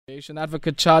Association.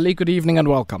 Advocate Charlie, good evening and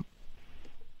welcome.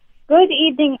 Good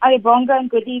evening, Ayabonga, and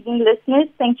good evening, listeners.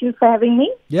 Thank you for having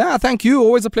me. Yeah, thank you.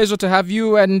 Always a pleasure to have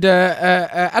you. And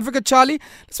Advocate Charlie,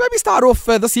 let's maybe start off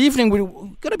this evening. We're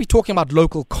going to be talking about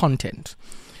local content.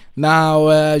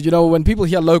 Now, when people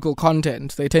hear local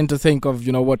content, they tend to think of,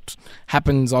 what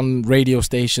happens on radio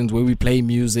stations where we play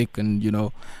music and,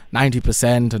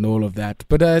 90% and all of that.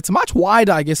 But it's much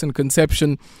wider, I guess, in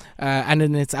conception and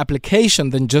in its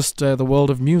application than just the world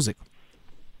of music.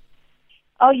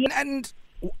 Oh, yeah. And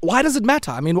why does it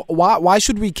matter? I mean, why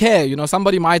should we care?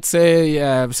 Somebody might say,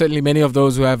 certainly many of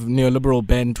those who have neoliberal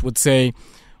bent would say,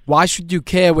 why should you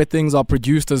care where things are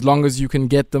produced as long as you can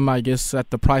get them, I guess, at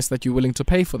the price that you're willing to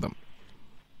pay for them?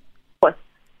 Of course.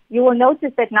 You will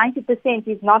notice that 90%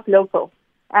 is not local.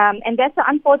 And that's an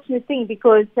unfortunate thing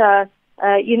because,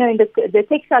 in the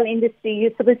textile industry,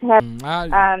 you're supposed to have...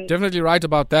 definitely right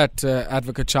about that,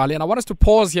 Advocate Charlie. And I want us to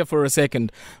pause here for a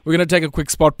second. We're going to take a quick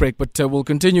spot break, but we'll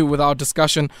continue with our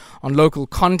discussion on local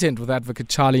content with Advocate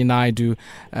Charlie Naidoo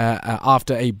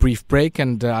after a brief break.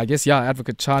 And I guess,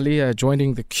 Advocate Charlie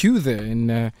joining the queue there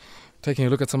in taking a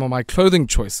look at some of my clothing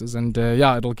choices. And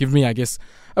it'll give me, I guess,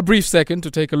 a brief second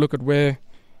to take a look at where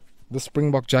the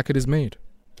Springbok jacket is made.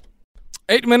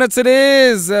 8 minutes it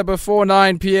is before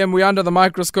 9 p.m. We're under the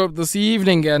microscope this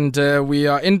evening and we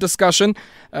are in discussion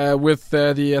with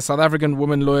the South African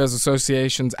Women Lawyers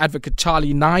Association's Advocate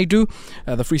Charlie Naidoo,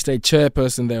 the Free State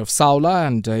Chairperson there of SAWLA,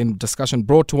 and in discussion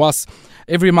brought to us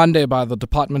every Monday by the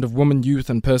Department of Women, Youth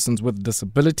and Persons with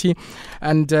Disability.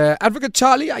 And Advocate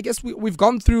Charlie, I guess we've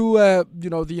gone through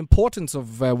the importance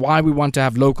of why we want to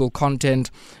have local content,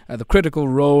 the critical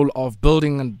role of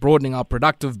building and broadening our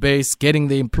productive base, getting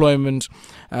the employment,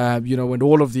 and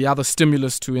all of the other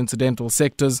stimulus to incidental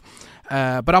sectors.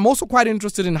 But I'm also quite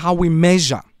interested in how we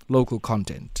measure local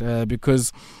content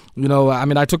because,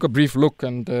 I took a brief look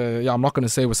and, I'm not going to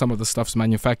say where some of the stuff's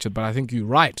manufactured, but I think you're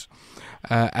right,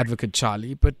 Advocate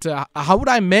Charlie. But how would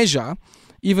I measure,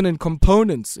 even in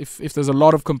components, if there's a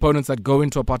lot of components that go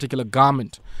into a particular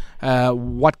garment,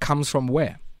 what comes from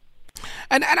where?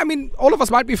 And I mean, all of us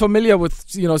might be familiar with,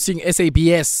 seeing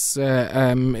SABS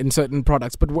in certain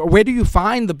products, but where do you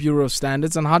find the Bureau of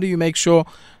Standards and how do you make sure,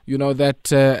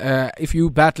 that if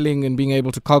you're battling and being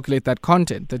able to calculate that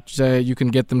content, that you can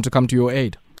get them to come to your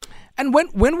aid? And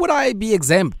when would I be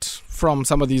exempt from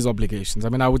some of these obligations? I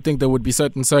mean, I would think there would be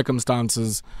certain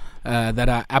circumstances that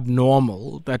are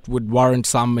abnormal that would warrant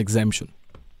some exemption.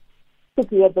 At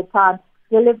the time,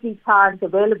 delivery times,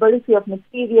 availability of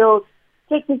materials,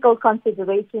 technical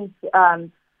considerations,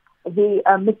 the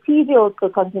materials for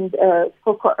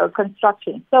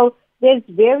construction. So there's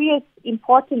various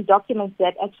important documents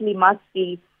that actually must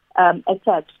be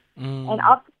attached. And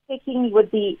after checking with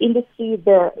the industry,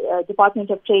 the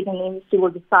Department of Trade and Industry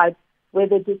will decide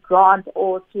whether to grant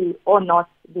or not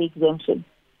the exemption.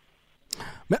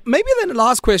 Maybe then the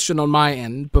last question on my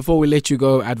end before we let you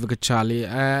go, Advocate Charlie,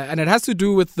 and it has to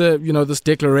do with the this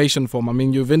declaration form. I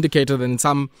mean, you've indicated that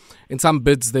in some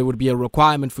bids there would be a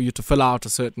requirement for you to fill out a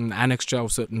certain annexure or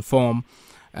certain form,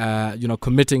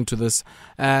 committing to this.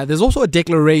 There's also a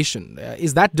declaration.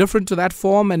 Is that different to that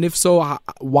form? And if so,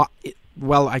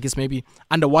 well, I guess maybe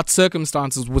under what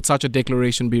circumstances would such a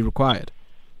declaration be required?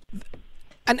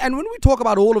 And when we talk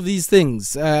about all of these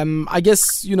things, I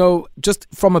guess, just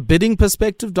from a bidding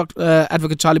perspective,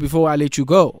 Advocate Charlie, before I let you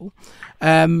go,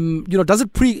 does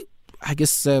it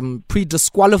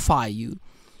pre-disqualify you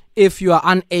if you are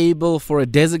unable for a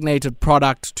designated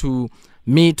product to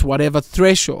meet whatever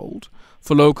threshold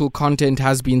for local content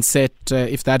has been set,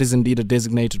 if that is indeed a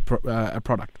designated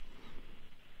product?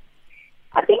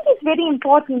 I think it's very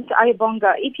important,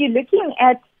 Ayabonga. If you're looking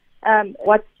at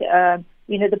what...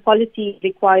 the policy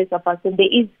requires of us, and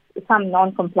there is some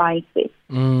non-compliance there.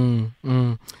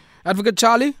 Advocate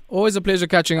Charlie, always a pleasure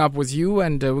catching up with you,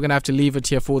 and we're going to have to leave it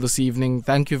here for this evening.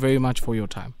 Thank you very much for your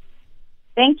time.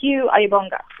 Thank you,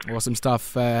 Ayabonga. Awesome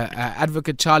stuff.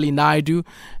 Advocate Charlie Naidoo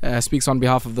speaks on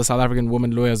behalf of the South African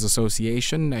Women Lawyers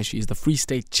Association. She is the Free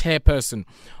State Chairperson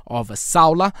of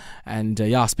SAWLA. And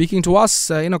speaking to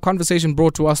us in a conversation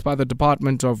brought to us by the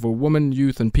Department of Women,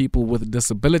 Youth and People with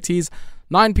Disabilities.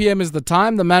 9 p.m. is the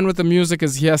time. The man with the music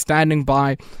is here standing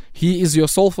by. He is your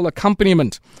soulful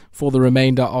accompaniment for the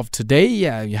remainder of today.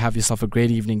 You have yourself a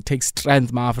great evening. Take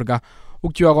strength, Ma Africa.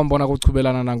 Ukiwa kombona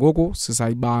kuchubelana na ngoku,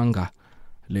 sisayibanga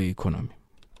le economy.